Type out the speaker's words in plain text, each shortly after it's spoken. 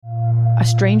a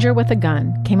stranger with a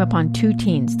gun came upon two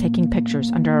teens taking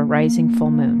pictures under a rising full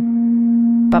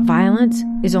moon. But violence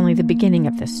is only the beginning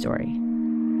of this story.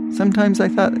 Sometimes I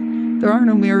thought, there are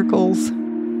no miracles.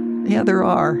 Yeah, there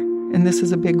are, and this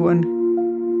is a big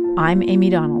one. I'm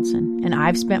Amy Donaldson, and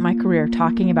I've spent my career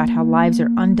talking about how lives are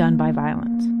undone by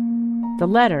violence. The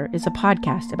Letter is a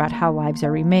podcast about how lives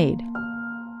are remade.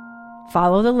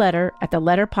 Follow The Letter at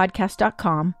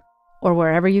theletterpodcast.com or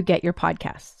wherever you get your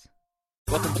podcasts.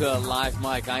 Welcome to Live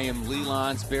Mike. I am Lee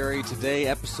Lonsberry. Today,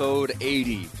 episode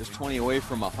 80, just 20 away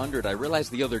from 100. I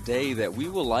realized the other day that we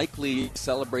will likely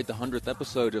celebrate the 100th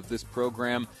episode of this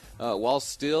program while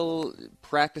still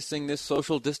practicing this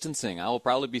social distancing. I will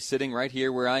probably be sitting right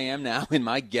here where I am now in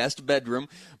my guest bedroom,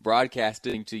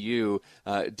 broadcasting to you,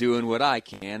 doing what I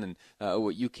can and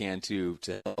what you can to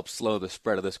help slow the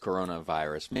spread of this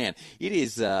coronavirus. Man, it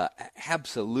is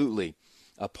absolutely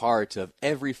a part of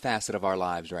every facet of our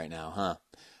lives right now, huh?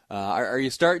 Are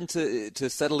you starting to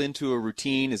settle into a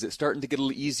routine? Is it starting to get a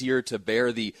little easier to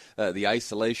bear the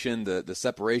isolation, the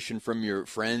separation from your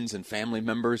friends and family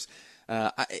members?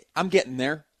 I'm getting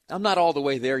there. I'm not all the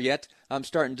way there yet. I'm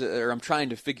trying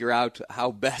to figure out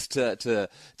how best to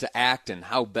act and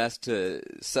how best to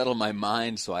settle my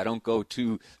mind so I don't go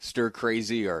too stir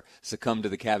crazy or succumb to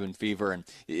the cabin fever. And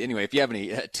anyway, if you have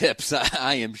any tips,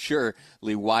 I am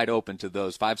surely wide open to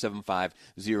those.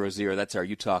 57500. That's our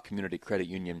Utah Community Credit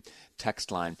Union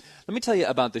text line. Let me tell you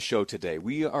about the show today.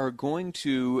 We are going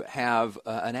to have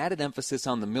an added emphasis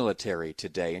on the military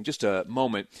today. In just a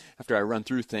moment, after I run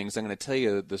through things, I'm going to tell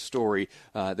you the story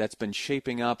that's been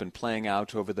shaping up and playing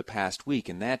out over the past week,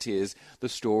 and that is the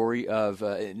story of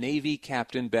Navy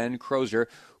Captain Ben Crozier,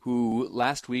 who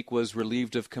last week was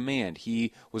relieved of command.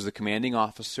 He was the commanding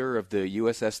officer of the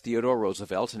USS Theodore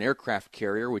Roosevelt, an aircraft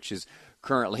carrier which is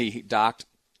currently docked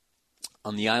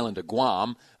on the island of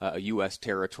Guam, a U.S.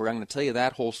 territory. I'm going to tell you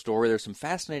that whole story. There's some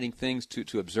fascinating things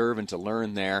to observe and to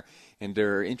learn there, and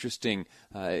there are interesting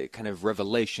kind of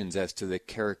revelations as to the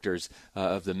characters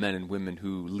of the men and women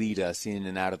who lead us in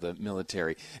and out of the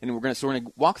military. And we're going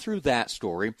to walk through that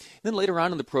story. And then later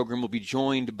on in the program, we'll be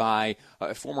joined by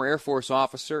a former Air Force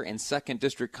officer and 2nd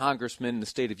District Congressman in the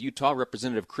state of Utah,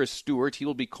 Representative Chris Stewart. He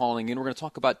will be calling in. We're going to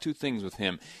talk about two things with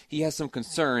him. He has some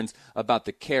concerns about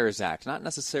the CARES Act, not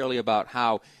necessarily about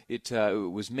how it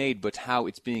was made, but how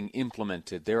it's being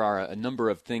implemented. There are a number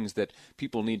of things that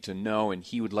people need to know, and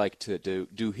he would like to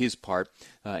do his part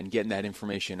in getting that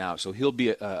information out. So he'll be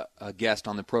a guest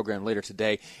on the program later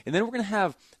today. And then we're going to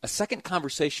have a second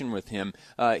conversation with him.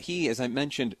 He, as I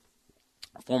mentioned,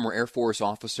 former Air Force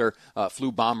officer,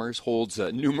 flew bombers, holds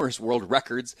numerous world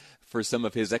records for some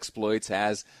of his exploits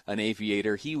as an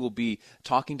aviator. He will be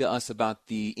talking to us about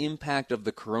the impact of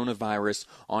the coronavirus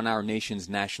on our nation's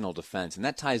national defense. And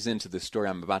that ties into the story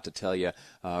I'm about to tell you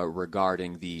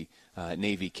regarding the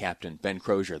Navy Captain Ben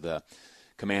Crozier, the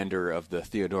commander of the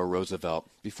Theodore Roosevelt.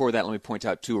 Before that, let me point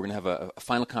out, too, we're going to have a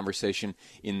final conversation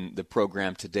in the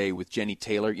program today with Jenny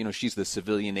Taylor. You know, she's the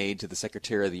civilian aide to the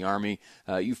Secretary of the Army.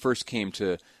 You first came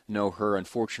to know her,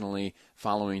 unfortunately,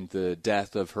 following the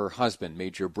death of her husband,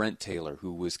 Major Brent Taylor,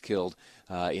 who was killed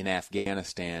in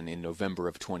Afghanistan in November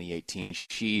of 2018.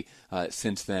 She,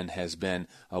 since then, has been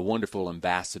a wonderful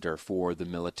ambassador for the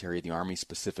military, the Army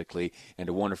specifically, and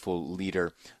a wonderful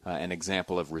leader, an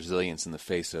example of resilience in the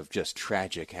face of just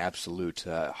tragic, absolute,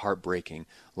 heartbreaking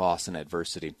loss and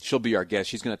adversity. She'll be our guest.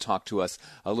 She's going to talk to us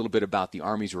a little bit about the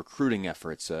Army's recruiting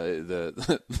efforts.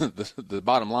 The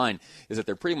bottom line is that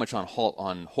they're pretty much on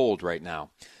hold right now.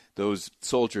 Those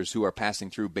soldiers who are passing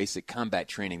through basic combat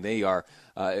training, they are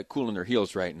cooling their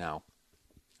heels right now.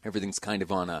 Everything's kind of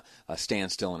on a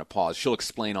standstill and a pause. She'll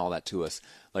explain all that to us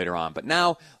later on. But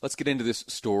now, let's get into this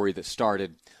story that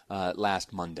started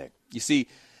last Monday. You see,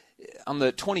 on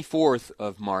the 24th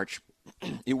of March,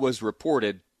 it was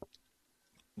reported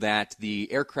that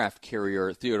the aircraft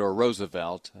carrier Theodore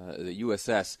Roosevelt, the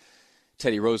USS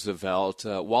Teddy Roosevelt,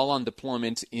 while on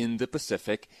deployment in the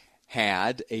Pacific,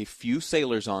 had a few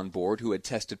sailors on board who had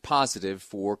tested positive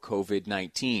for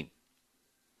COVID-19.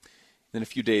 Then a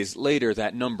few days later,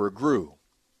 that number grew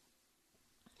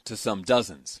to some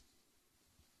dozens.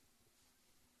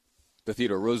 The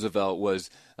Theodore Roosevelt was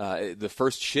the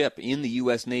first ship in the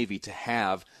U.S. Navy to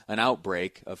have an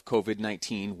outbreak of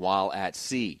COVID-19 while at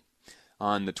sea.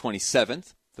 On the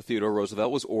 27th, the Theodore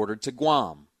Roosevelt was ordered to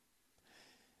Guam.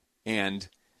 And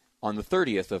on the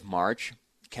 30th of March,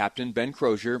 Captain Ben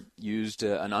Crozier used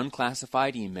an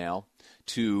unclassified email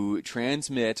to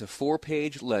transmit a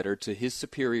 4-page letter to his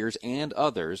superiors and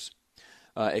others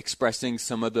expressing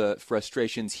some of the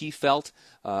frustrations he felt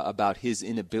about his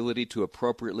inability to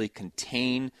appropriately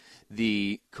contain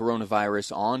the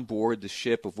coronavirus on board the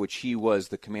ship of which he was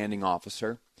the commanding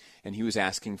officer, and he was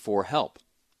asking for help.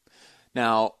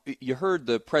 Now, you heard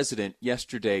the president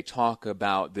yesterday talk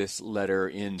about this letter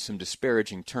in some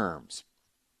disparaging terms.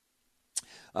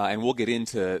 And we'll get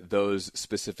into those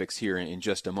specifics here in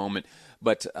just a moment.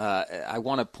 But I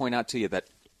want to point out to you that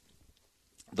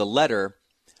the letter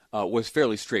was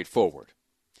fairly straightforward.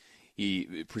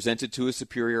 He presented to his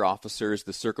superior officers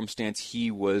the circumstance he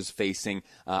was facing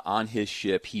on his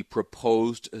ship. He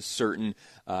proposed certain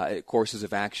courses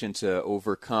of action to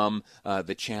overcome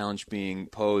the challenge being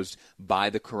posed by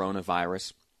the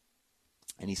coronavirus,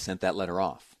 and he sent that letter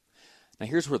off. Now,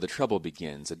 here's where the trouble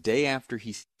begins. A day after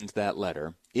he sent that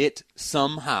letter, it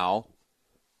somehow,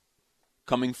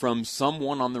 coming from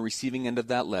someone on the receiving end of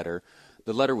that letter,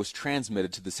 the letter was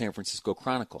transmitted to the San Francisco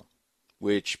Chronicle,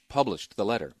 which published the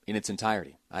letter in its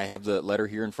entirety. I have the letter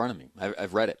here in front of me.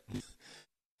 I've read it.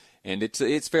 And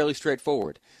it's fairly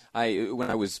straightforward. When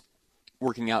I was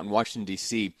working out in Washington,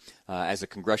 D.C. As a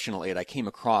congressional aide, I came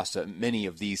across many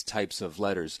of these types of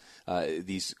letters,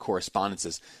 these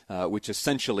correspondences, which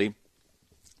essentially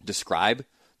describe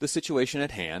the situation at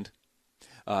hand,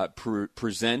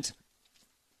 present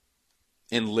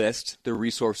and list the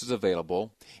resources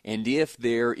available, and if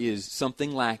there is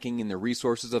something lacking in the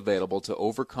resources available to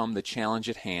overcome the challenge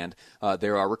at hand,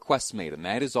 there are requests made, and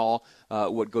that is all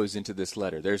what goes into this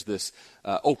letter. There's this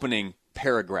opening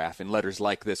paragraph in letters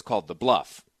like this called the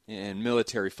bluff, and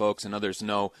military folks and others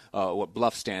know what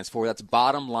bluff stands for. That's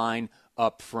bottom line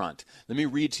up front. Let me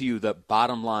read to you the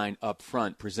bottom line up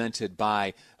front presented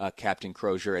by Captain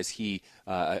Crozier as he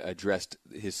addressed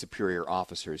his superior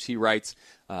officers. He writes,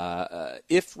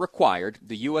 if required,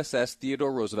 the USS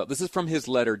Theodore Roosevelt, this is from his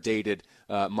letter dated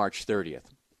March 30th.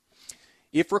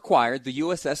 If required, the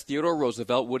USS Theodore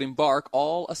Roosevelt would embark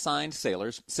all assigned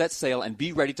sailors, set sail, and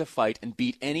be ready to fight and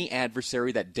beat any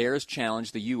adversary that dares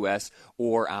challenge the U.S.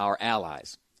 or our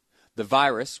allies. The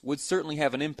virus would certainly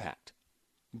have an impact.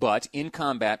 But in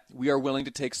combat, we are willing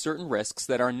to take certain risks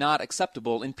that are not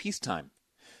acceptable in peacetime.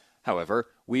 However,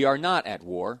 we are not at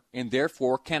war, and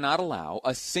therefore cannot allow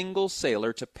a single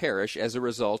sailor to perish as a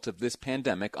result of this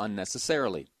pandemic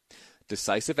unnecessarily.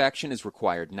 Decisive action is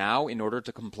required now in order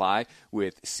to comply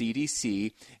with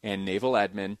CDC and Naval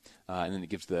Admin, and then it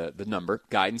gives the number,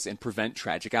 guidance, and prevent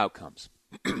tragic outcomes.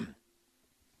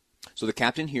 So the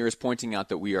captain here is pointing out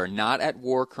that we are not at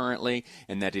war currently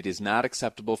and that it is not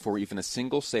acceptable for even a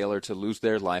single sailor to lose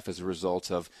their life as a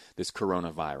result of this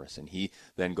coronavirus. And he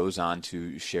then goes on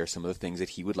to share some of the things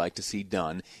that he would like to see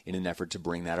done in an effort to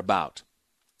bring that about.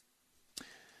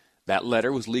 That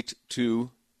letter was leaked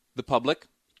to the public.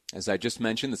 As I just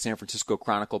mentioned, the San Francisco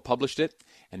Chronicle published it,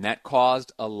 and that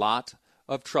caused a lot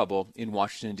of trouble in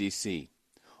Washington, D.C.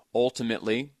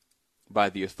 Ultimately, by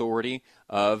the authority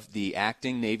of the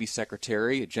acting Navy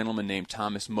Secretary, a gentleman named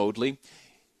Thomas Modly,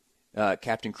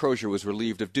 Captain Crozier was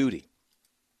relieved of duty.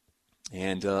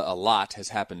 And a lot has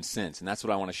happened since, and that's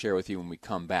what I want to share with you when we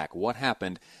come back. What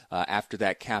happened after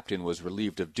that captain was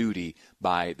relieved of duty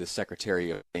by the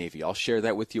Secretary of the Navy? I'll share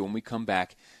that with you when we come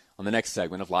back on the next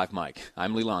segment of Live Mike.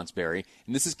 I'm Lee Lonsberry,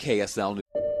 and this is KSL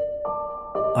News.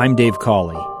 I'm Dave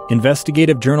Cawley,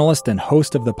 investigative journalist and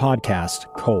host of the podcast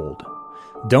Cold.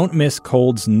 Don't miss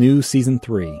Cold's new Season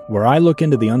 3, where I look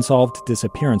into the unsolved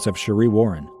disappearance of Cherie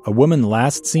Warren, a woman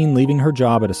last seen leaving her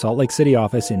job at a Salt Lake City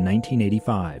office in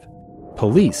 1985.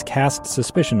 Police cast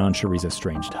suspicion on Cherie's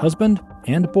estranged husband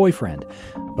and boyfriend,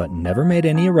 but never made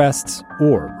any arrests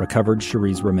or recovered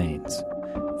Cherie's remains.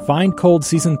 Find Cold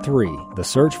Season 3, The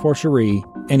Search for Cherie,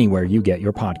 anywhere you get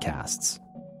your podcasts.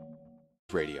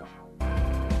 Radio.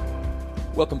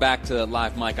 Welcome back to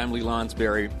Live Mike. I'm Lee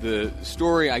Lonsberry. The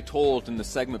story I told in the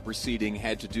segment preceding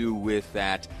had to do with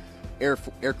that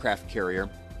aircraft carrier,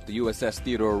 the USS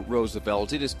Theodore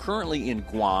Roosevelt. It is currently in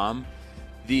Guam.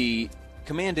 The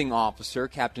commanding officer,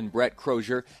 Captain Brett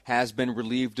Crozier, has been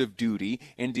relieved of duty,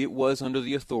 and it was under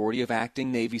the authority of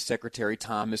acting Navy Secretary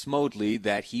Thomas Modly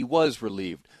that he was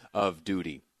relieved of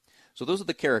duty. So those are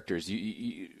the characters.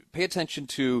 You pay attention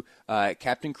to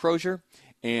Captain Crozier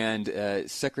and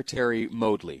Secretary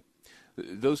Modly.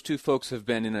 Those two folks have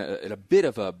been in a bit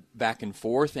of a back and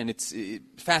forth, and it's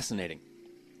fascinating.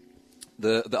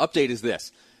 The update is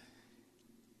this.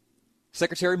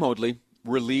 Secretary Modly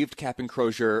relieved Captain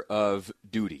Crozier of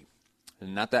duty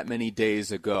not that many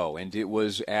days ago, and it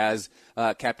was as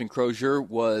Captain Crozier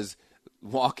was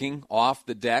walking off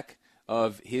the deck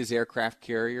of his aircraft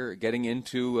carrier, getting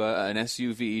into an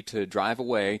SUV to drive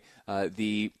away,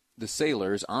 the the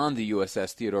sailors on the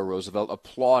USS Theodore Roosevelt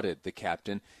applauded the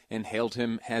captain and hailed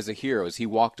him as a hero. As he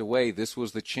walked away, this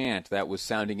was the chant that was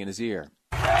sounding in his ear.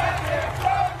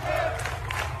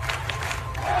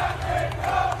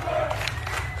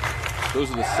 Those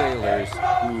are the sailors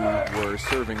who were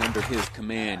serving under his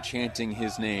command, chanting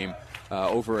his name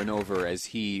over and over as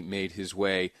he made his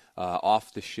way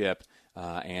off the ship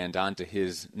and onto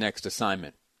his next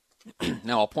assignment.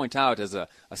 Now, I'll point out as a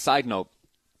side note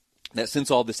that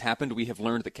since all this happened, we have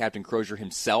learned that Captain Crozier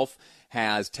himself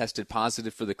has tested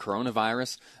positive for the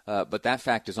coronavirus, but that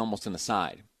fact is almost an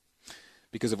aside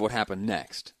because of what happened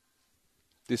next.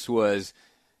 This was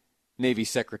Navy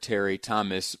Secretary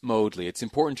Thomas Modly. It's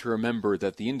important to remember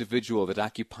that the individual that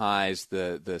occupies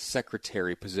the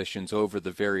secretary positions over the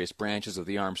various branches of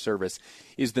the armed service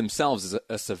is themselves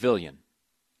a civilian,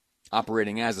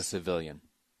 operating as a civilian.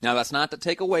 Now, that's not to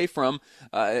take away from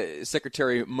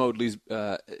Secretary Modly's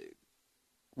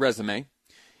resume.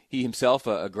 He himself,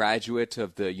 a graduate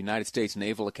of the United States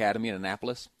Naval Academy in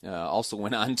Annapolis, also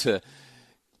went on to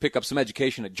pick up some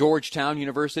education at Georgetown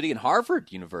University and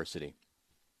Harvard University.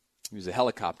 He was a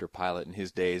helicopter pilot in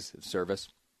his days of service,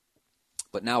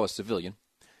 but now a civilian.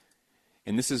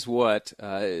 And this is what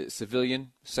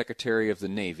civilian Secretary of the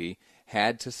Navy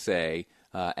had to say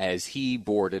as he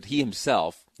boarded, he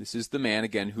himself, this is the man,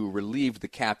 again, who relieved the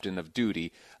captain of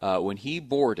duty, when he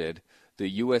boarded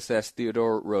the USS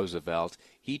Theodore Roosevelt,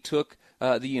 he took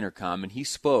the intercom and he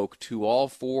spoke to all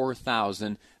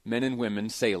 4,000 men and women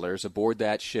sailors aboard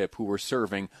that ship who were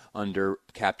serving under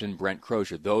Captain Brent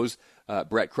Crozier.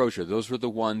 Brett Crozier, those were the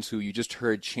ones who you just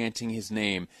heard chanting his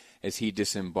name as he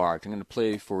disembarked. I'm going to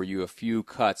play for you a few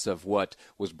cuts of what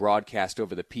was broadcast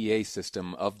over the PA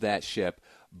system of that ship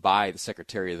by the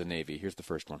Secretary of the Navy. Here's the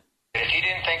first one. If he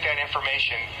didn't think that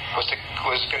information was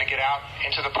going to get out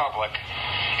into the public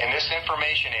in this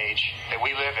information age that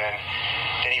we live in,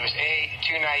 then he was A,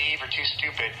 too naive or too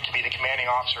stupid to be the commanding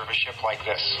officer of a ship like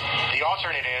this. The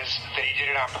alternate is that he did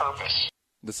it on purpose.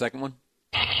 The second one?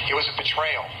 It was a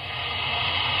betrayal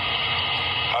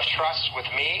of trust with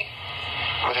me,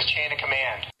 with his chain of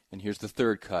command. And here's the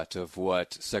third cut of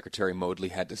what Secretary Modly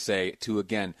had to say to,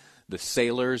 again, the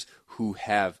sailors who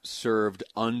have served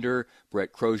under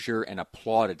Brett Crozier and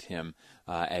applauded him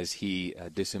as he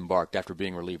disembarked after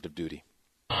being relieved of duty.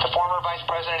 The former Vice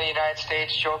President of the United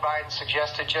States, Joe Biden,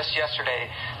 suggested just yesterday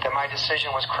that my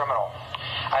decision was criminal.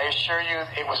 I assure you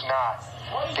it was not,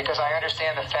 because I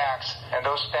understand the facts, and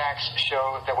those facts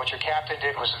show that what your captain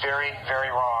did was very, very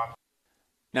wrong.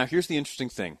 Now, here's the interesting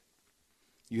thing.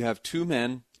 You have two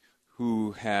men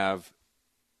who have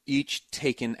each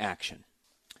taken action.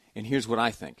 And here's what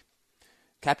I think.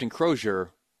 Captain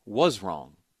Crozier was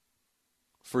wrong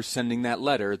for sending that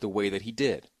letter the way that he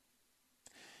did.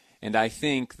 And I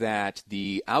think that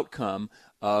the outcome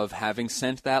of having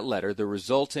sent that letter, the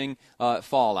resulting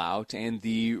fallout, and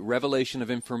the revelation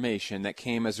of information that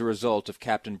came as a result of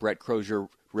Captain Brett Crozier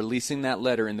releasing that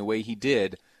letter in the way he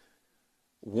did,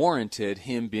 warranted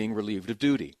him being relieved of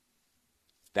duty.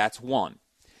 That's one.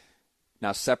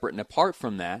 Now, separate and apart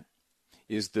from that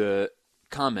is the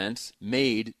comments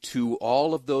made to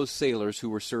all of those sailors who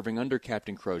were serving under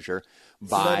Captain Crozier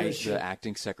by the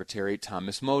acting secretary,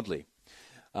 Thomas Modly.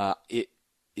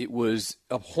 It was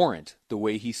abhorrent the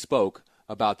way he spoke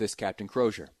about this Captain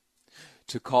Crozier.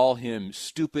 To call him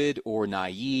stupid or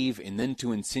naive and then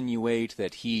to insinuate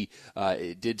that he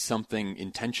did something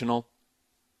intentional,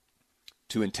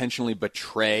 to intentionally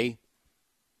betray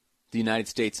the United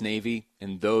States Navy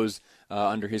and those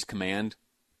under his command,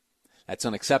 that's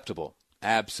unacceptable.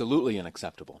 Absolutely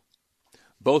unacceptable.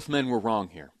 Both men were wrong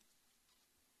here.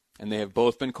 And they have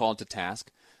both been called to task.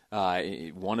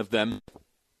 One of them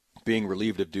being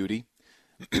relieved of duty.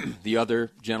 The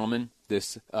other gentleman,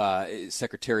 this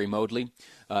Secretary Modly,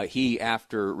 he,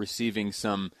 after receiving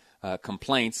some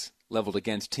complaints leveled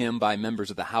against him by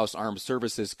members of the House Armed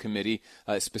Services Committee,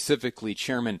 specifically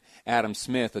Chairman Adam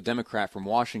Smith, a Democrat from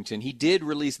Washington, he did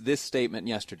release this statement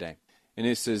yesterday. And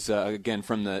this is, again,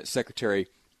 from the Secretary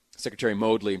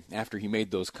Modly, after he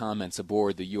made those comments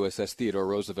aboard the USS Theodore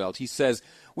Roosevelt. He says,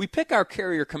 "We pick our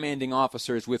carrier commanding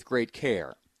officers with great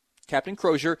care. Captain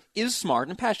Crozier is smart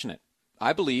and passionate.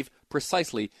 I believe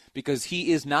precisely because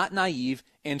he is not naive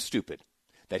and stupid,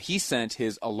 that he sent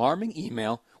his alarming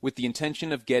email with the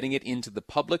intention of getting it into the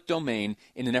public domain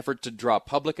in an effort to draw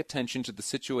public attention to the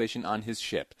situation on his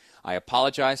ship. I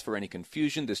apologize for any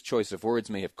confusion this choice of words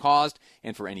may have caused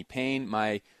and for any pain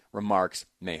my remarks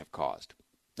may have caused."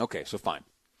 Okay, so fine.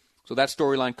 So that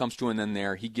storyline comes to an end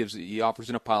there. He offers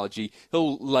an apology.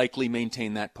 He'll likely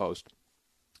maintain that post.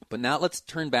 But now let's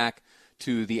turn back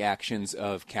to the actions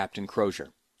of Captain Crozier.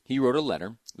 He wrote a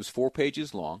letter. It was 4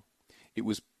 pages long. It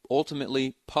was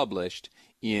ultimately published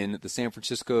in the San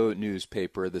Francisco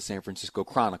newspaper, the San Francisco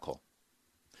Chronicle.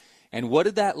 And what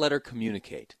did that letter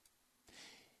communicate?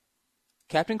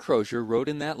 Captain Crozier wrote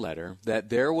in that letter that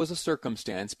there was a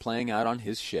circumstance playing out on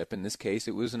his ship. In this case,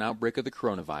 it was an outbreak of the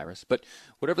coronavirus. But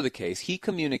whatever the case, he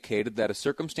communicated that a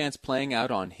circumstance playing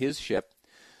out on his ship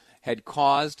had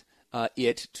caused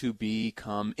it to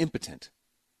become impotent.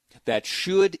 That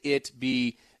should it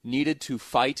be needed to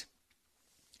fight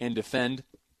and defend,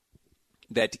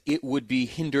 that it would be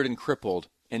hindered and crippled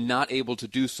and not able to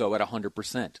do so at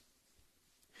 100%.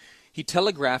 He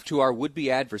telegraphed to our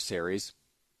would-be adversaries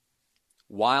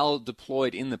while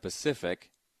deployed in the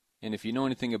Pacific, and if you know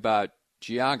anything about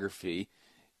geography,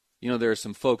 you know there are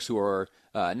some folks who are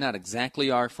not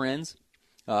exactly our friends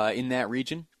in that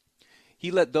region.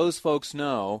 He let those folks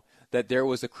know that there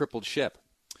was a crippled ship.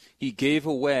 He gave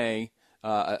away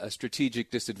a strategic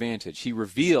disadvantage. He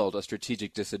revealed a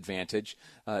strategic disadvantage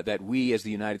that we as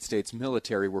the United States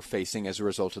military were facing as a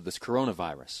result of this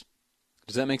coronavirus.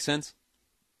 Does that make sense?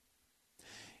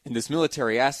 And this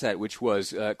military asset, which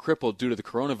was crippled due to the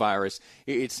coronavirus,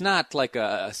 it's not like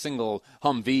a single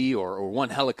Humvee or one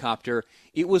helicopter.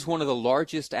 It was one of the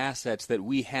largest assets that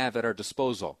we have at our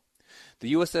disposal.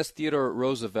 The USS Theodore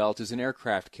Roosevelt is an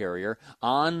aircraft carrier.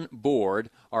 On board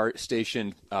are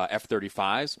stationed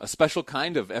F-35s, a special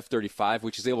kind of F-35,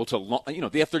 which is able to,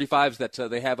 the F-35s that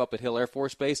they have up at Hill Air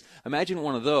Force Base. Imagine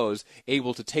one of those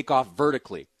able to take off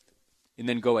vertically and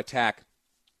then go attack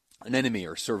an enemy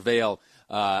or surveil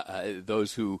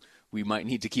those who we might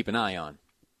need to keep an eye on.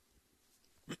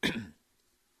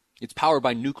 It's powered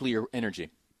by nuclear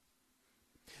energy.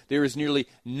 There is nearly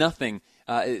nothing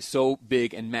so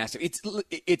big and massive.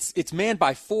 It's manned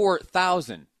by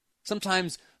 4,000,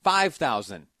 sometimes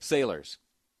 5,000 sailors.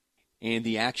 And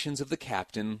the actions of the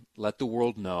captain let the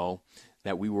world know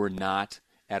that we were not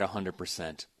at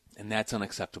 100%. And that's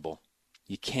unacceptable.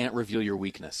 You can't reveal your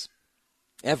weakness.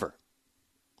 Ever.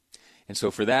 And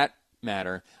so for that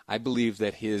matter, I believe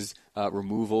that his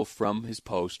removal from his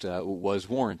post was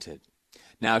warranted.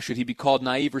 Now, should he be called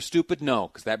naive or stupid? No,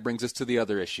 because that brings us to the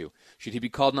other issue. Should he be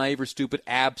called naive or stupid?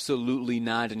 Absolutely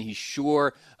not, and he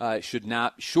surely should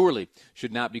not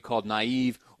be called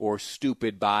naive or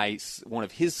stupid by one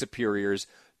of his superiors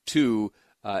to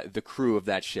the crew of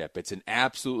that ship. It's an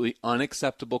absolutely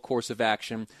unacceptable course of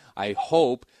action. I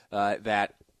hope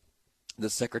that the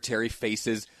secretary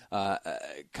faces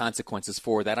consequences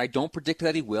for that. I don't predict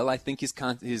that he will. I think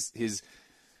his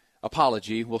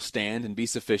apology will stand and be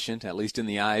sufficient, at least in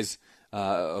the eyes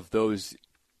of those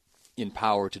in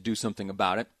power, to do something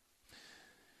about it.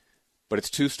 But it's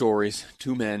 2 stories.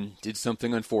 2 men did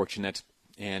something unfortunate,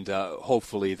 and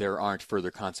hopefully there aren't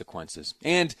further consequences.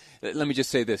 And let me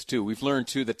just say this, too. We've learned,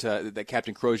 too, that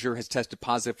Captain Crozier has tested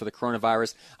positive for the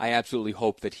coronavirus. I absolutely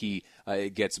hope that he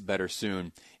gets better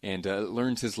soon and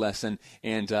learns his lesson.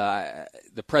 And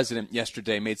the president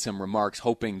yesterday made some remarks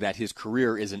hoping that his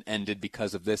career isn't ended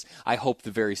because of this. I hope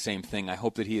the very same thing. I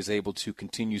hope that he is able to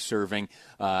continue serving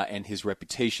and his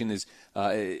reputation is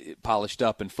polished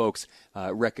up and folks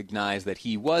recognize that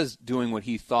he was doing what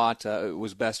he thought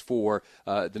was best for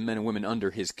the men and women under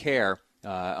his care,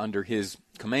 under his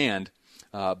command,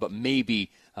 but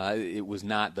maybe it was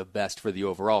not the best for the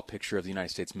overall picture of the United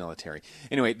States military.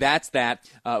 Anyway, that's that.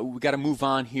 We've got to move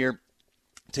on here.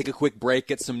 Take a quick break,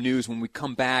 get some news. When we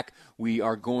come back, we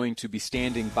are going to be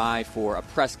standing by for a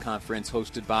press conference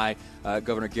hosted by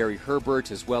Governor Gary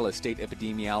Herbert, as well as state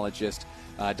epidemiologist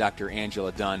Dr.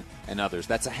 Angela Dunn and others.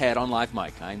 That's ahead on Live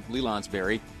Mike. I'm Lee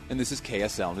Lonsberry, and this is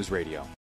KSL News Radio.